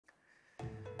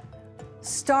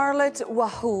Starlet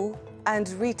Wahu and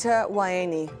Rita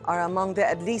Waeni are among the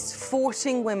at least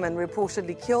 14 women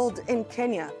reportedly killed in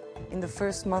Kenya in the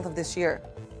first month of this year.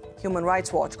 Human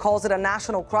Rights Watch calls it a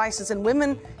national crisis, and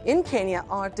women in Kenya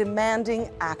are demanding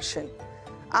action.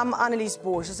 I'm Anelise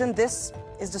Borges, and this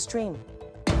is The Stream.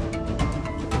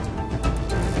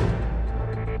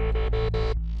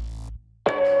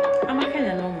 I'm a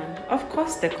Kenyan woman. Of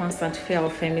course, the constant fear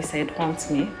of femicide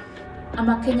haunts me. I'm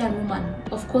a Kenyan woman.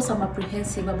 Of course, I'm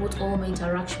apprehensive about all my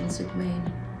interactions with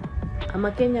men. I'm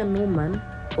a Kenyan woman.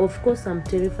 Of course, I'm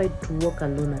terrified to walk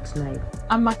alone at night.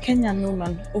 I'm a Kenyan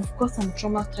woman. Of course, I'm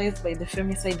traumatized by the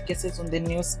femicide cases on the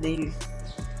news daily.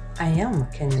 I am a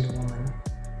Kenyan woman.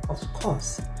 Of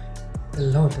course, the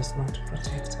law does not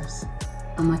protect us.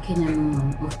 I'm a Kenyan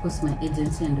woman. Of course, my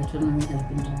agency and autonomy has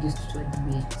been reduced to a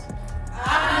debate.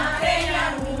 I'm a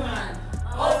Kenyan woman.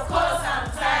 Of course, I'm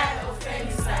tired of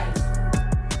femicide.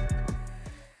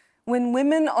 When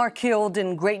women are killed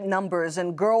in great numbers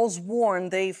and girls warn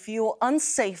they feel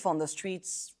unsafe on the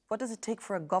streets, what does it take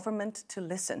for a government to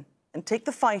listen and take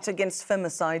the fight against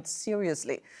femicide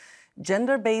seriously?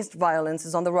 Gender-based violence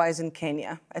is on the rise in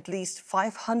Kenya. At least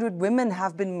 500 women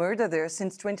have been murdered there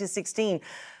since 2016.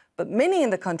 But many in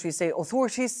the country say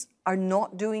authorities are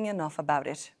not doing enough about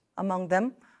it. Among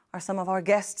them are some of our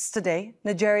guests today.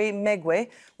 Njeri Wa Migwi,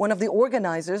 one of the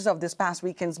organizers of this past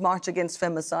weekend's March Against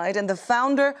Femicide and the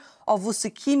founder of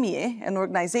Usikimye, an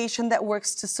organization that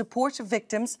works to support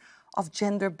victims of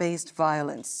gender-based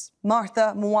violence.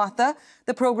 Mwatha,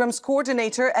 the program's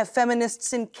coordinator at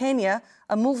Feminists in Kenya,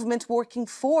 a movement working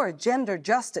for gender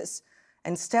justice.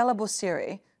 And Stellah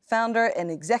Bosire, founder and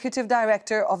executive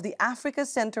director of the Africa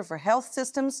Center for Health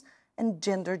Systems and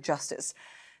Gender Justice.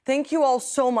 Thank you all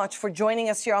so much for joining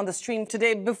us here on the stream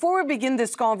today. Before we begin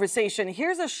this conversation,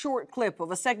 here's a short clip of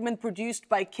a segment produced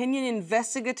by Kenyan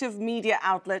investigative media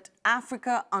outlet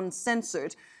Africa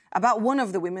Uncensored about one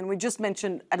of the women we just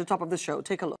mentioned at the top of the show.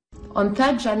 Take a look. On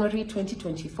 3rd January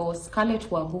 2024, Starlet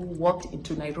Wahu walked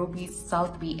into Nairobi's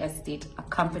South B estate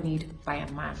accompanied by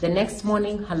a man. The next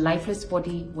morning, her lifeless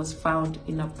body was found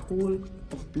in a pool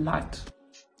of blood.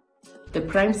 The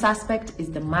prime suspect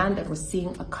is the man that was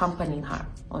seen accompanying her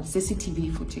on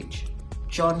CCTV footage,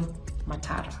 John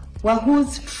Mwatha.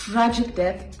 Wahu's tragic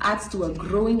death adds to a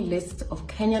growing list of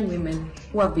Kenyan women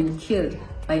who have been killed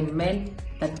by men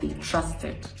that they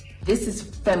trusted. This is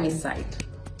femicide,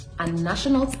 a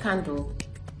national scandal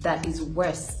that is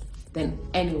worse than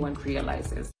anyone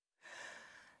realizes.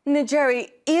 Njeri,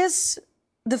 is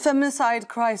the femicide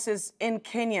crisis in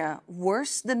Kenya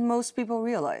worse than most people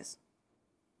realize?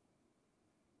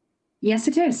 Yes,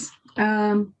 it is.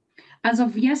 As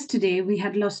of yesterday, we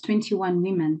had lost 21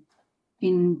 women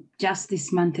in just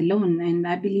this month alone. And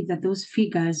I believe that those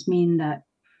figures mean that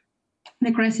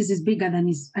the crisis is bigger than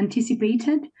is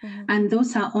anticipated. Mm-hmm. And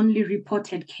those are only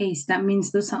reported cases. That means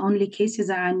those are only cases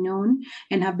that are known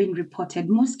and have been reported.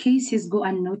 Most cases go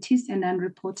unnoticed and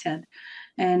unreported.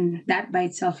 And that by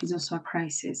itself is also a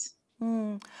crisis.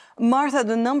 Mwatha,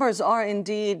 the numbers are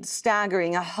indeed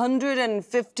staggering.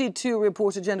 152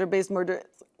 reported gender-based murders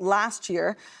last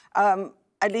year,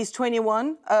 at least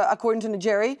 21, according to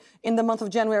Njeri, in the month of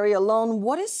January alone.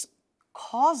 What is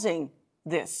causing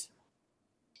this?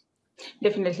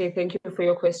 Definitely, thank you for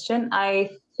your question.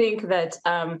 I think that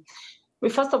we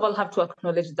first of all have to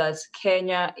acknowledge that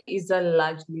Kenya is a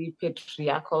largely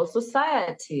patriarchal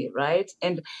society, right?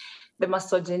 And the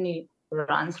misogyny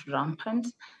runs rampant.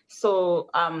 So,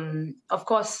 of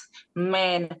course,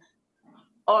 men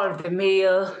or the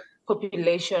male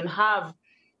population have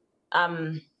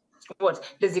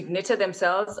designated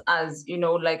themselves as, you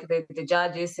know, like the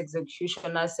judges,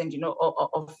 executioners, and, you know,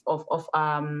 of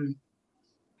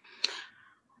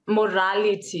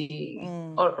morality,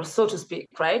 or so to speak,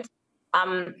 right?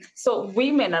 So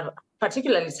women are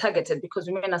particularly targeted because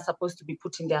women are supposed to be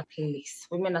put in their place.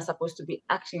 Women are supposed to be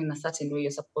acting in a certain way. You're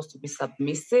supposed to be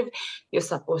submissive. You're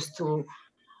supposed to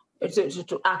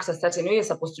act a certain way. You're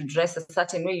supposed to dress a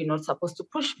certain way. You're not supposed to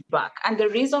push back. And the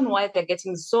reason why they're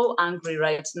getting so angry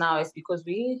right now is because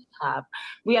we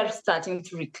are starting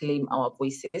to reclaim our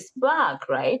voices back,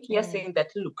 right? We are saying that,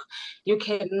 look, you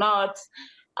cannot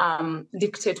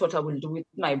dictate what I will do with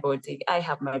my body. I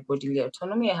have my bodily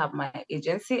autonomy. I have my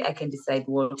agency. I can decide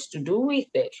what to do with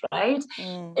it, right?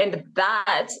 And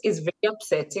that is very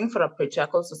upsetting for a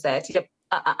patriarchal society,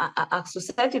 a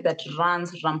society that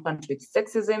runs rampant with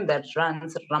sexism, that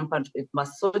runs rampant with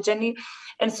misogyny.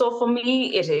 And so for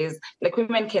me, it is like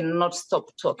women cannot stop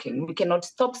talking. We cannot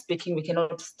stop speaking. We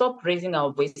cannot stop raising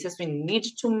our voices. We need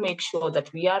to make sure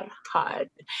that we are heard,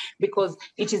 because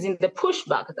it is in the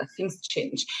pushback that things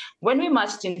change. When we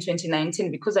marched in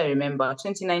 2019, because I remember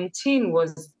 2019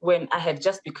 was when I had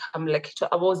just become like,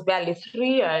 I was barely 3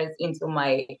 years into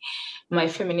my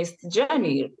feminist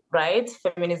journey, right?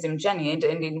 Feminism journey.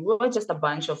 And we were just a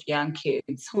bunch of young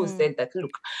kids who said that,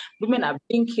 look, women are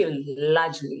being killed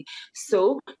largely.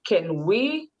 So can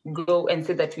we go and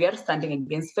say that we are standing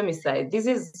against femicide? This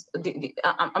is,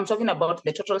 I'm talking about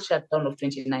the total shutdown of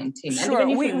 2019. Sure,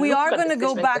 we are going to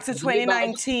go back to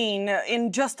 2019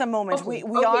 in just a moment. Okay.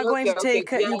 We are going to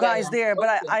take you guys there,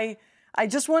 but I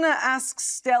just want to ask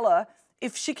Stellah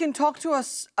if she can talk to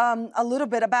us a little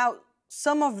bit about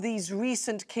some of these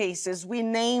recent cases. We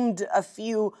named a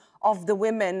few of the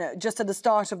women just at the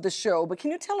start of the show, but can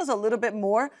you tell us a little bit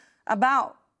more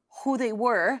about who they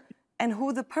were and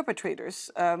who the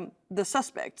perpetrators, the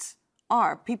suspects,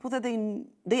 are, people that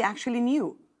they actually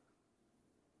knew?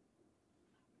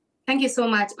 Thank you so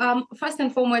much. First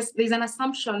and foremost, there's an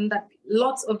assumption that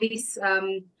lots of these,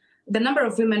 the number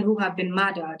of women who have been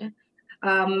murdered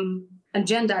and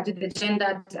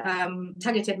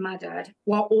targeted murdered,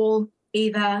 were all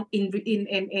either in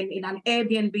an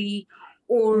Airbnb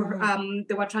or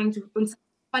they were trying to, in some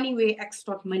funny way,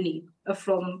 extort money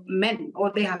from men, or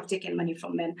they have taken money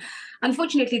from men.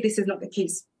 Unfortunately, this is not the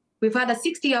case. We've had a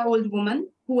 60-year-old woman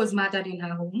who was murdered in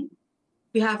her home.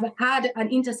 We have had an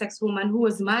intersex woman who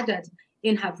was murdered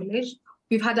in her village.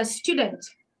 We've had a student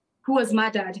who was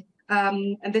murdered,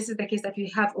 and this is the case that we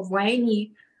have of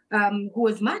Waini, who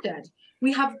was murdered.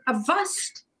 We have a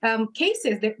vast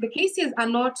cases. The cases are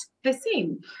not the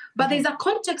same, but there's a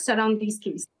context around these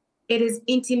cases. It is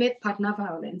intimate partner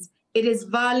violence. It is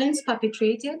violence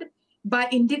perpetrated by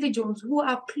individuals who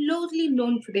are closely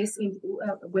known to these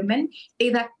women,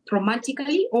 either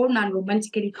romantically or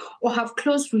non-romantically, or have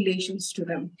close relations to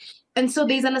them. And so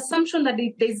there's an assumption that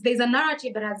there's a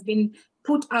narrative that has been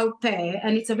put out there,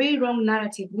 and it's a very wrong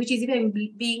narrative, which is even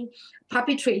being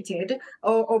perpetrated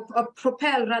or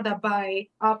propelled rather by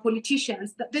our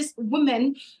politicians, that these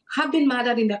women have been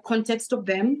murdered in the context of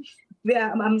them.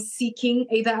 I'm seeking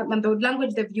either, and the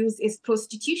language they've used is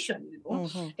prostitution,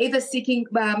 either seeking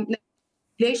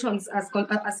relations as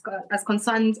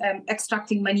concerns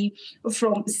extracting money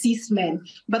from cis men,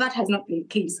 but that has not been the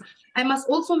case. I must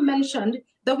also mention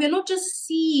that we're not just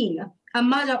seeing a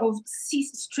murder of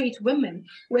cis straight women,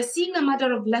 we're seeing a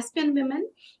murder of lesbian women.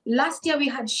 Last year we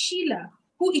had Sheila,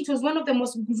 who it was one of the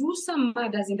most gruesome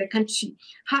murders in the country.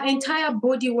 Her entire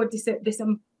body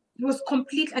was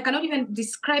complete. I cannot even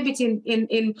describe it in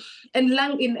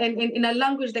a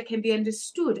language that can be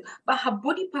understood. But her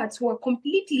body parts were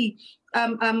completely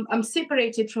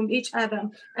separated from each other,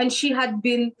 and she had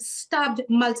been stabbed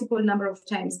multiple number of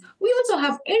times. We also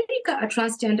have Erica, a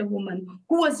transgender woman,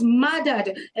 who was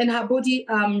murdered and her body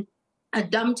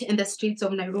dumped in the streets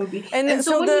of Nairobi. And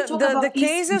so the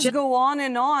cases go on,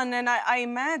 and I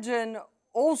imagine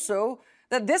also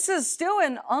that this is still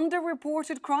an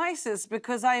underreported crisis,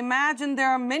 because I imagine there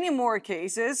are many more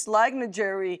cases, like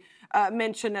Njeri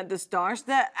mentioned at the start,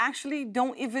 that actually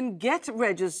don't even get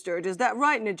registered. Is that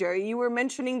right, Njeri? You were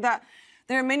mentioning that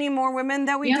there are many more women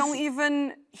that we don't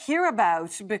even hear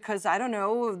about because, I don't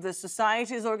know, the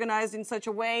society is organized in such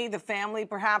a way, the family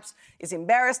perhaps is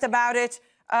embarrassed about it.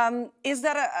 Is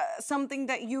that something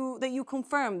that you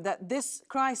confirm, that this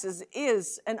crisis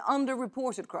is an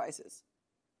underreported crisis?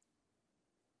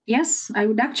 Yes, I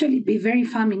would actually be very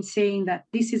firm in saying that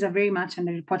this is a very much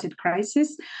underreported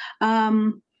crisis,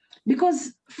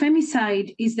 because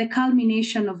femicide is the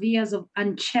culmination of years of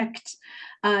unchecked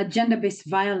gender-based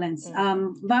violence,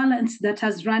 violence that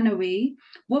has run away.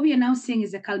 What we are now seeing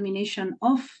is a culmination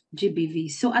of GBV.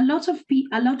 So a lot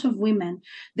of women,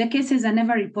 their cases are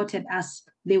never reported as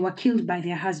they were killed by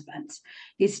their husbands.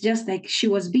 It's just like she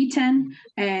was beaten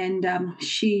and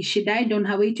she died on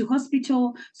her way to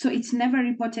hospital. So it's never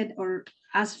reported or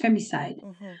as femicide.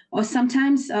 Or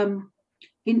sometimes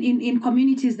in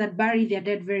communities that bury their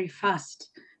dead very fast,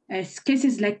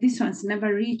 cases like this ones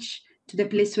never reach to the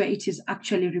place where it is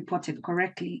actually reported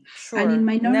correctly. Sure. And in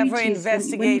minorities, never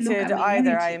investigated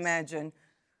either, I imagine.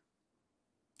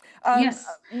 Yes,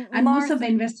 and most of the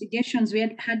investigations, we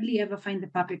hardly ever find the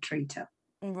perpetrator.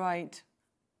 Right.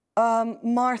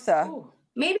 Mwatha,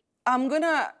 maybe I'm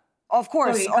gonna, of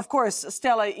course,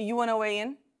 Stellah, you want to weigh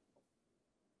in?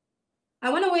 I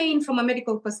want to weigh in from a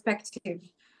medical perspective.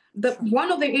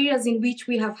 one of the areas in which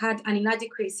we have had an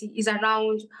inadequacy is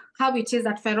around how it is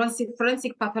that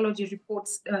forensic pathology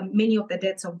reports many of the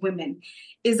deaths of women.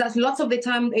 Is that lots of the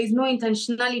time there is no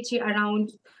intentionality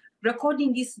around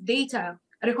recording this data,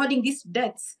 recording these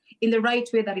deaths in the right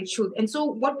way that it should. And so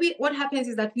what happens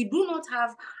is that we do not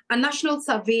have a national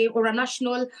survey or a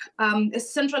national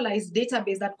centralized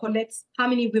database that collects how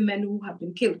many women who have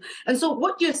been killed. And so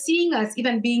what you're seeing as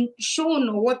even being shown,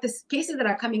 or what the cases that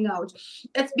are coming out,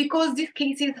 it's because these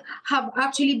cases have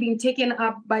actually been taken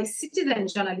up by citizen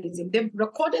journalism. They've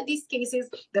recorded these cases,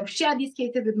 they've shared these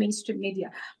cases with mainstream media,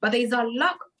 but there is a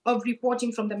lack of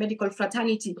reporting from the medical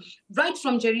fraternity, right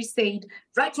from Njeri said,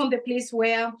 right from the place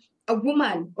where a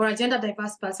woman or a gender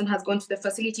diverse person has gone to the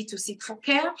facility to seek for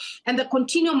care, and the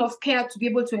continuum of care to be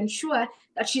able to ensure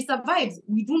that she survives.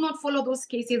 We do not follow those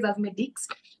cases as medics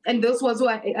and those who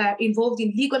are involved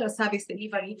in legal or service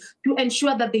delivery to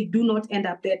ensure that they do not end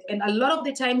up dead. And a lot of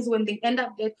the times when they end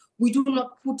up dead, we do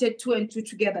not put it two and two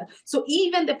together. So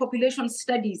even the population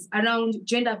studies around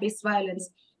gender-based violence,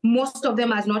 most of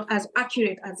them are not as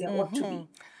accurate as they ought to be.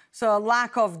 So a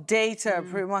lack of data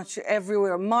pretty much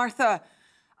everywhere. Mwatha,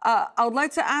 I would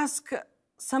like to ask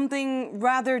something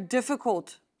rather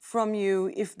difficult from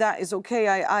you, if that is okay.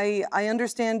 I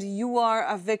understand you are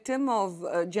a victim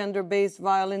of gender-based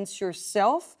violence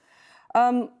yourself.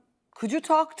 Could you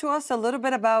talk to us a little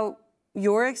bit about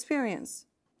your experience?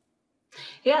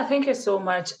 Yeah, thank you so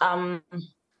much.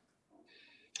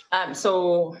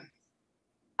 So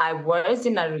I was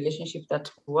in a relationship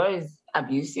that was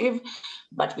abusive,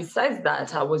 but besides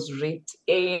that, I was raped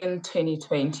in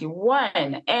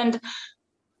 2021. And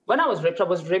when I was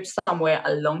raped somewhere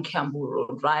along Kiambu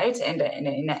Road, right? And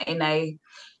I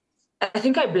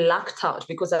think I blacked out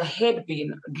because I had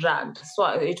been dragged. So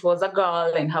it was a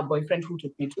girl and her boyfriend who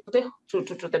took me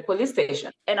to the police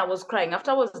station. And I was crying.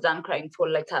 After I was done crying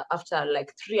after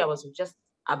 3 hours of just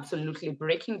absolutely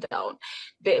breaking down,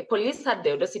 the police had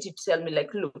the audacity to tell me,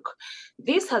 like, look,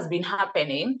 this has been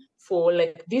happening for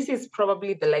this is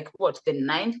probably the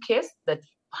 9th case that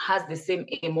has the same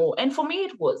MO. And for me,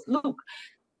 it was, look,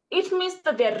 it means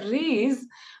that there is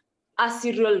a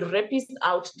serial rapist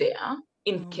out there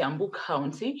in Kiambu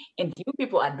County, and you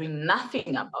people are doing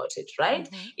nothing about it, right?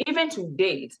 Even to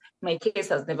date, my case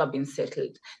has never been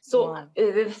settled. So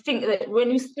the thing that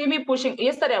when you see me pushing,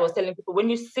 yesterday I was telling people, when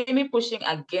you see me pushing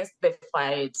against the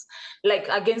fight,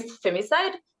 against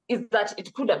femicide, is that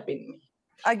it could have been me.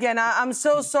 Again, I'm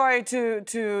so sorry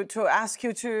to ask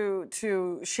you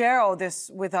to share all this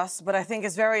with us, but I think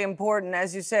it's very important,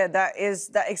 as you said, that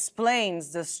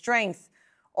explains the strength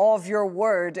of your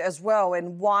word as well,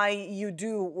 and why you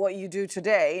do what you do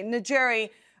today. Njeri,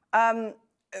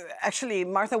 actually,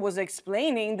 Mwatha was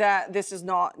explaining that this is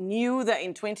not new, that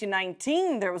in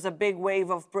 2019 there was a big wave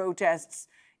of protests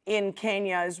in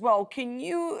Kenya as well. Can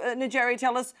you, Njeri,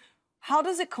 tell us, how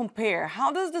does it compare?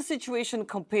 How does the situation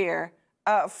compare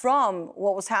from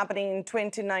what was happening in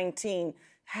 2019?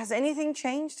 Has anything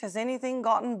changed? Has anything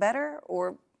gotten better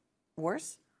or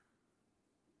worse?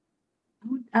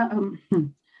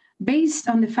 Based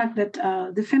on the fact that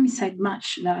the femicide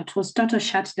march that was total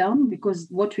shutdown, because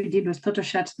what we did was total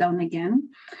shutdown again,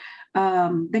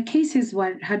 the cases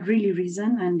had really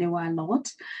risen, and there were a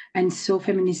lot. And so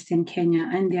feminists in Kenya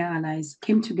and their allies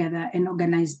came together and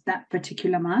organized that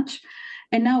particular march.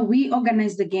 And now we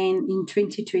organized again in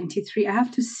 2023. I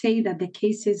have to say that the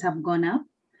cases have gone up.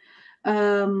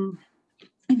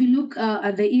 If you look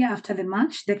at the year after the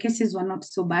march, the cases were not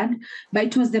so bad, but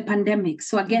it was the pandemic.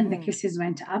 So again, the cases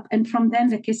went up. And from then,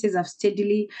 the cases have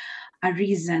steadily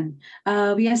arisen.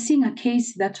 We are seeing a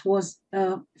case that was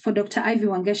for Dr. Ivy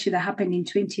Wangeshi that happened in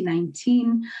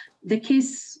 2019. The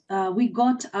case, we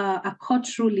got a court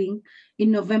ruling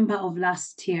in November of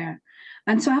last year.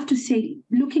 And so I have to say,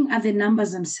 looking at the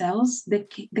numbers themselves, the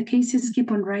cases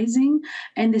keep on rising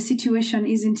and the situation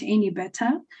isn't any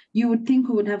better. You would think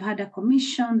we would have had a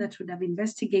commission that would have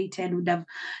investigated, would have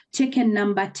taken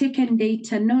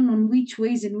data, known on which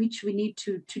ways in which we need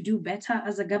to do better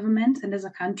as a government and as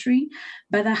a country,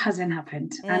 but that hasn't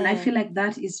happened. And I feel like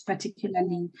that is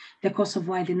particularly the cause of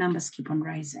why the numbers keep on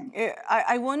rising.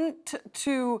 I want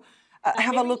to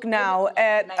have a look now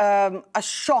at a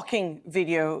shocking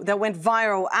video that went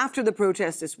viral after the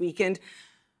protest this weekend.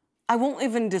 I won't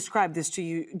even describe this to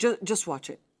you. Just watch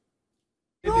it.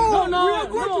 No, we are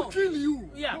going to kill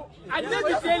you. Yeah, I let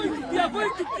me tell you, we are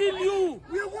going to kill you.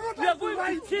 We are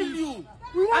going to kill you.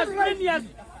 As many as,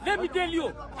 let me tell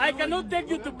you, I cannot take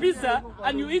you to pizza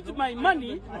and you eat my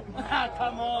money.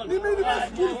 Come on. We are going to die.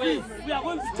 You are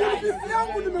going to die.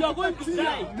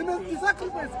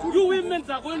 You women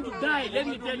are going to die, let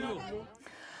me tell you.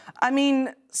 I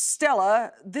mean,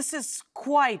 Stellah, this is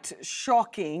quite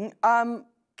shocking.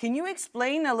 Can you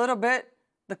explain a little bit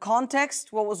the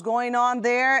context, what was going on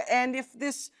there, and if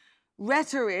this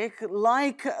rhetoric,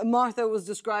 like Mwatha was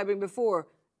describing before,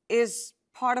 is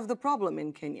part of the problem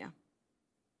in Kenya?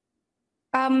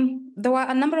 There were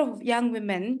a number of young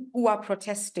women who were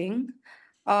protesting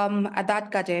at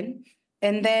that garden,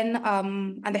 and then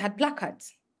and they had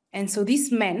placards. And so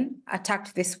these men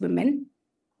attacked these women,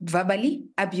 verbally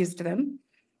abused them,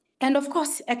 and of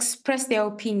course expressed their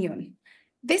opinion.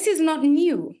 This is not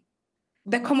new.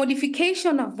 The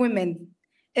commodification of women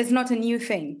is not a new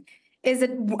thing. Is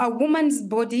that a woman's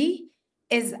body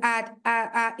is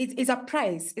a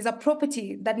price, is a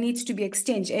property that needs to be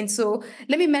exchanged. And so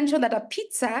let me mention that a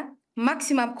pizza,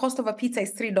 maximum cost of a pizza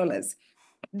is $3.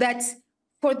 That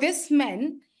for these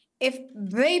men, if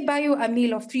they buy you a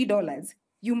meal of $3,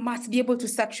 you must be able to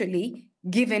sexually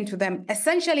give in to them.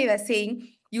 Essentially, they're saying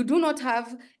you do not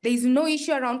have, there is no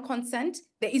issue around consent.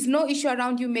 There is no issue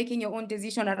around you making your own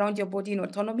decision around your body and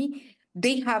autonomy.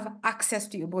 They have access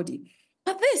to your body.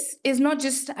 But this is not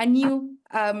just a new,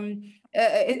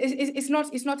 it's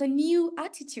not a new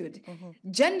attitude.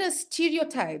 Gender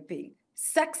stereotyping,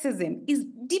 sexism is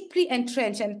deeply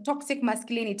entrenched and toxic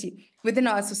masculinity within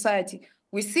our society.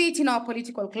 We see it in our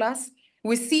political class.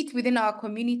 We see it within our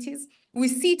communities. We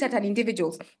see it at an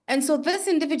individuals. And so these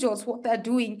individuals, what they're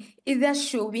doing is they're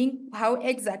showing how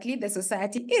exactly the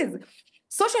society is.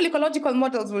 Social ecological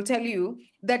models will tell you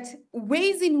that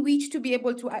ways in which to be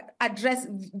able to address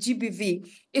GBV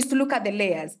is to look at the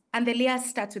layers, and the layers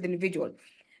start with the individual.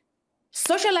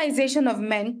 Socialization of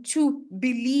men to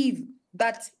believe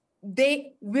that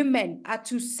women are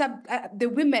to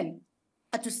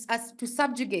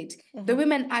subjugate. The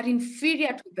women are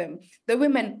inferior to them. The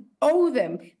women owe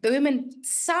them. The women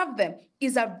serve them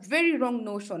is a very wrong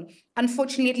notion.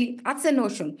 Unfortunately, that's a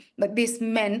notion that these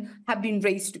men have been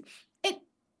raised to.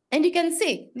 And you can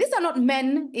say, these are not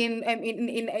men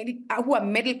who are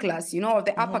middle class, or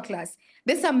the upper class.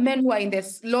 These are men who are in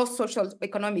this low social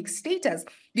economic status,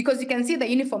 because you can see the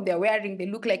uniform they're wearing, they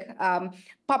look like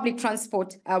public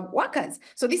transport workers.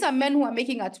 So these are men who are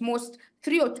making at most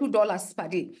 $3 or $2 per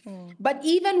day. But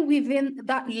even within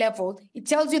that level, it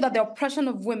tells you that the oppression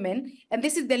of women, and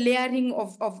this is the layering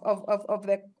of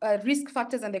the risk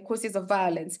factors and the causes of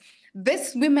violence.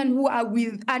 These women who are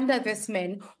under these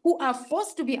men, who are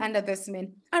forced to be under these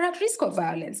men, are at risk of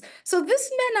violence. So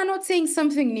these men are not saying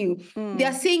something new. They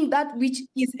are saying that which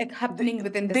is happening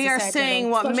within the society. They are saying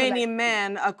what many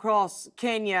men across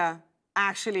Kenya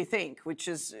actually think, which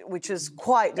is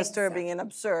quite disturbing and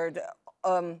absurd.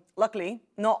 Luckily,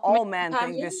 not all men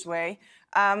think this way.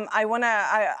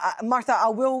 Mwatha, I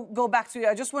will go back to you.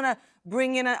 I just want to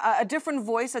bring in a different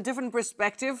voice, a different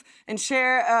perspective, and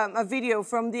share a video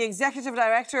from the Executive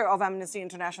Director of Amnesty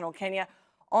International Kenya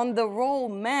on the role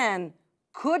men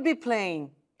could be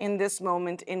playing in this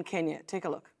moment in Kenya. Take a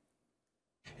look.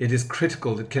 It is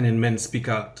critical that Kenyan men speak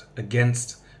out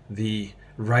against the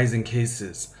rising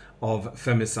cases of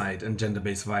femicide and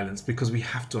gender-based violence, because we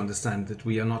have to understand that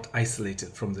we are not isolated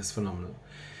from this phenomenon.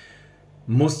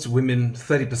 Most women,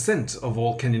 30% of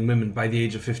all Kenyan women by the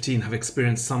age of 15, have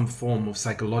experienced some form of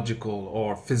psychological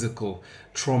or physical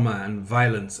trauma and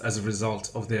violence as a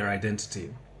result of their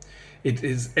identity. It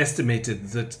is estimated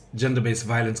that gender-based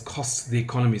violence costs the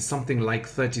economy something like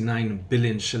 39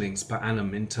 billion shillings per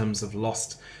annum in terms of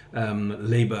lost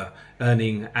labor,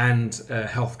 earning and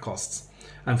health costs.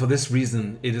 And for this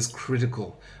reason, it is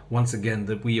critical, once again,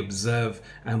 that we observe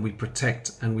and we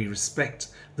protect and we respect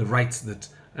the rights that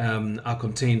are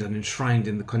contained and enshrined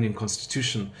in the Kenyan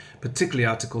Constitution, particularly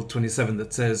Article 27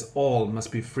 that says all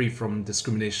must be free from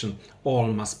discrimination, all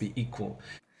must be equal.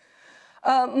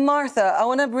 Mwatha, I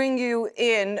want to bring you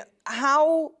in.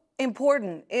 How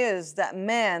important is that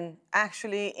men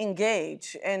actually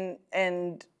engage and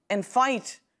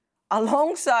fight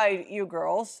alongside you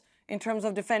girls in terms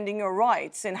of defending your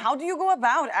rights? And how do you go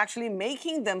about actually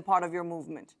making them part of your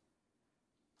movement?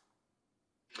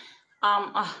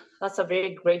 That's a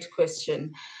very great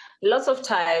question. Lots of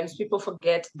times people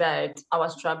forget that our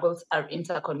struggles are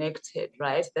interconnected,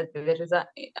 right? That there is an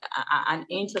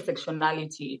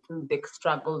intersectionality to the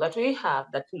struggle that we have.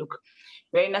 That, look,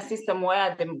 we're in a system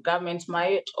where the government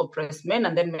might oppress men,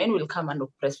 and then men will come and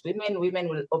oppress women. Women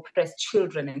will oppress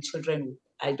children, and children,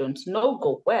 I don't know,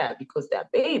 go where, because they're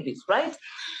babies, right?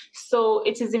 So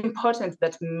it is important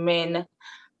that men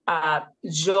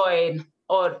join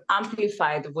or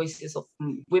amplify the voices of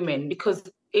women, because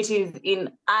It is in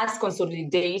us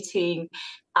consolidating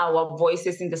our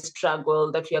voices in the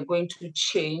struggle that we are going to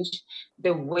change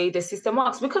the way the system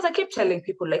works. Because I keep telling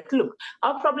people, like, look,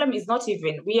 our problem is not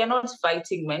even, we are not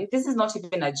fighting men. This is not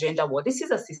even a gender war. This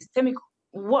is a systemic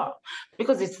war,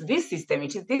 because it's this system,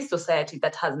 it is this society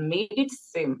that has made it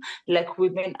seem like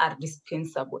women are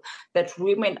dispensable, that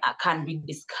women can be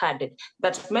discarded,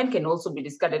 that men can also be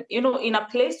discarded. You know, in a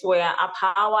place where our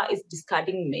power is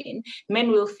discarding men,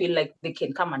 men will feel like they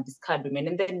can come and discard women,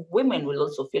 and then women will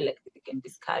also feel like they can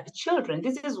discard children.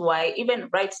 This is why even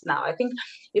right now, I think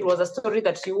it was a story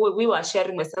that we were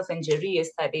sharing, myself and Njeri,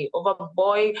 yesterday, of a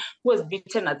boy who was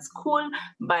beaten at school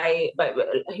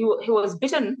he was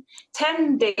beaten 10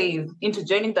 days into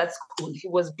joining that school. He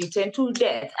was beaten to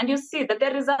death. And you see that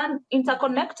there is an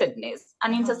interconnectedness,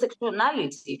 an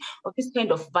intersectionality of this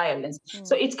kind of violence.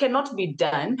 So it cannot be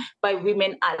done by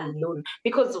women alone,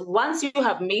 because once you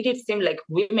have made it seem like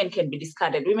women can be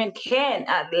discarded, women can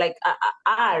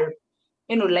are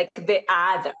you know, like the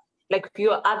other, like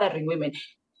you're othering women,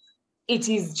 it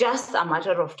is just a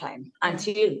matter of time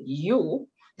until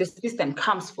the system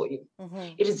comes for you.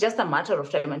 It is just a matter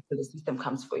of time until the system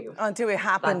comes for you. Until it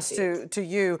happens to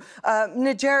you.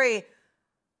 Njeri,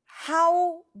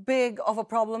 how big of a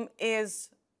problem is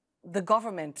the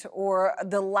government or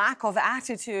the lack of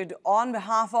attitude on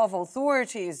behalf of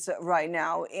authorities right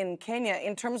now in Kenya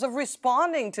in terms of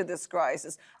responding to this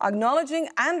crisis, acknowledging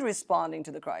and responding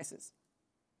to the crisis?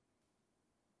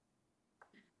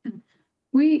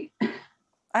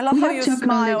 I love how you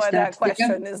smile at that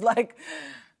question. It's like,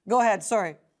 go ahead,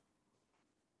 sorry.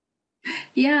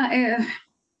 Yeah,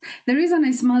 the reason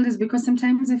I smiled is because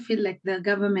sometimes I feel like the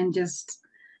government just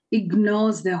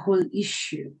ignores the whole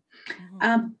issue.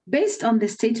 Based on the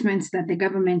statements that the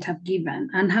government have given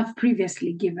and have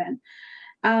previously given,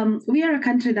 we are a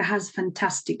country that has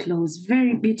fantastic laws,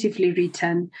 very beautifully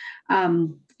written.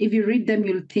 If you read them,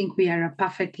 you'll think we are a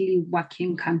perfectly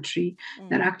working country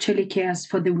that actually cares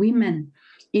for the women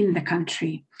in the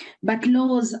country. But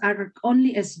laws are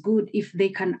only as good if they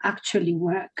can actually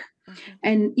work.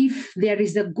 And if there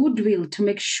is a goodwill to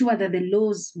make sure that the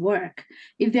laws work,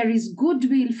 if there is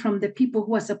goodwill from the people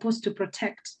who are supposed to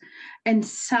protect and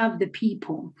serve the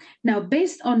people. Now,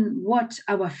 based on what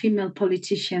our female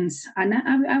politicians, and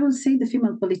I will say the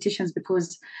female politicians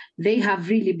because they have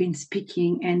really been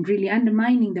speaking and really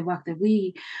undermining the work that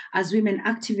we as women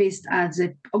activists, as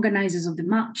organizers of the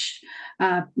march,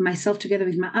 myself together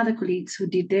with my other colleagues who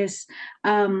did this,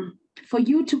 for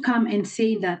you to come and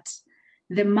say that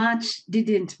the march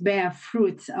didn't bear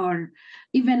fruits, or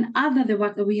even the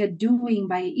work that we are doing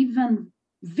by even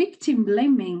victim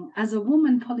blaming as a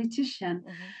woman politician,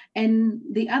 and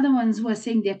the other ones who are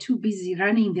saying they're too busy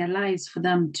running their lives for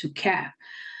them to care.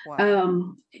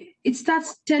 Wow. It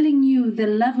starts telling you the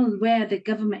level where the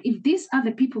government, if these are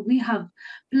the people we have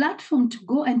platform to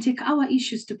go and take our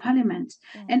issues to parliament.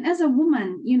 And as a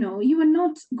woman, you know, you are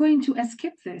not going to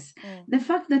escape this. The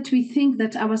fact that we think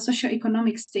that our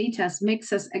socioeconomic status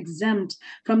makes us exempt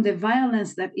from the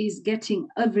violence that is getting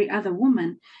every other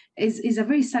woman is a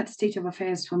very sad state of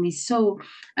affairs for me. So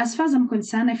as far as I'm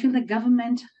concerned, I feel the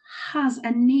government has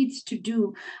and needs to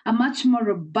do a much more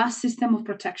robust system of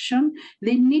protection.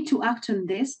 They need to act on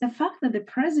this. The fact that the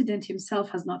president himself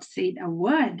has not said a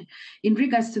word in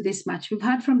regards to this match, we've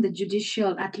heard from the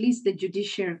judicial, at least the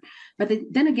judiciary, but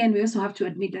then again, we also have to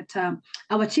admit that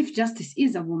our Chief Justice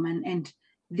is a woman, and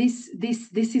this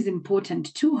is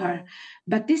important to her.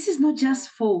 But this is not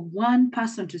just for one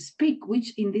person to speak,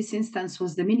 which in this instance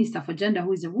was the Minister for Gender,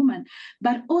 who is a woman,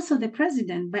 but also the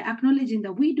president, by acknowledging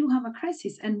that we do have a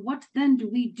crisis. And what then do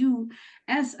we do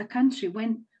as a country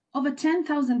when over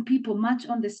 10,000 people march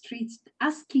on the streets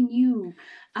asking you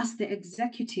as the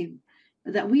executive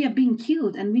that we are being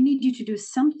killed and we need you to do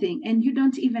something, and you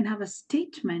don't even have a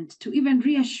statement to even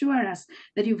reassure us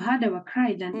that you've heard our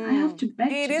cry? Then I have to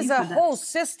beg it is a whole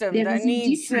system that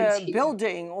needs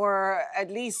building, or at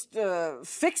least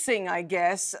fixing, I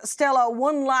guess. Stellah,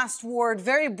 one last word,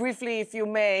 very briefly, if you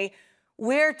may.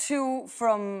 Where to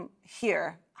from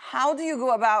here? How do you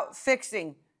go about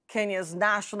fixing Kenya's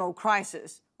national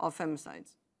crisis of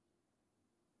femicides?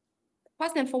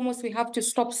 First and foremost, we have to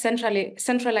stop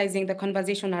centralizing the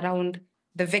conversation around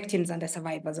the victims and the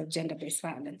survivors of gender-based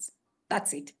violence.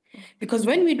 That's it. Because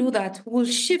when we do that, we'll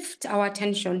shift our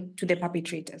attention to the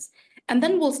perpetrators. And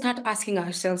then we'll start asking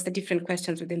ourselves the different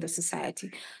questions within the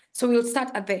society. So we'll start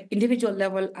at the individual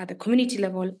level, at the community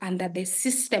level, and at the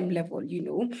system level,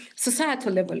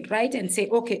 societal level, right? And say,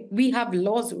 okay, we have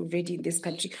laws already in this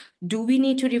country. Do we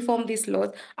need to reform these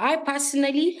laws? I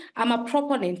personally am a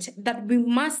proponent that we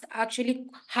must actually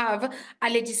have a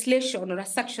legislation or a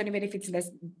section, even if it's the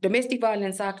Domestic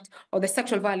Violence Act or the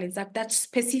Sexual Violence Act, that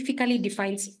specifically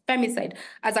defines femicide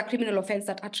as a criminal offense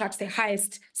that attracts the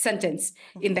highest sentence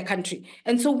in the country.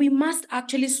 And so we must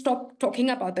actually stop talking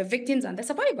about the victims and the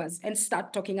survivors and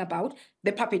start talking about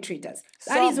the perpetrators.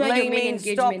 That is where your main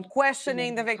engagement. Stop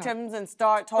questioning the victims and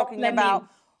start talking about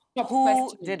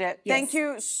who did it. Yes. Thank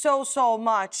you so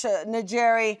much,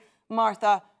 Njeri,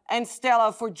 Mwatha, and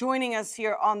Stellah, for joining us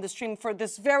here on the stream for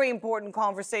this very important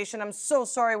conversation. I'm so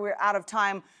sorry we're out of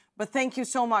time, but thank you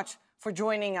so much for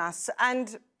joining us.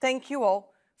 And thank you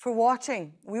all for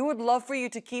watching. We would love for you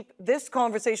to keep this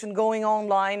conversation going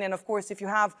online. And of course, if you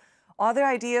have other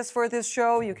ideas for this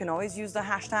show, you can always use the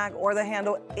hashtag or the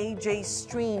handle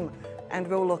AJStream, and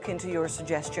we'll look into your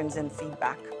suggestions and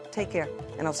feedback. Take care,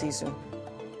 and I'll see you soon.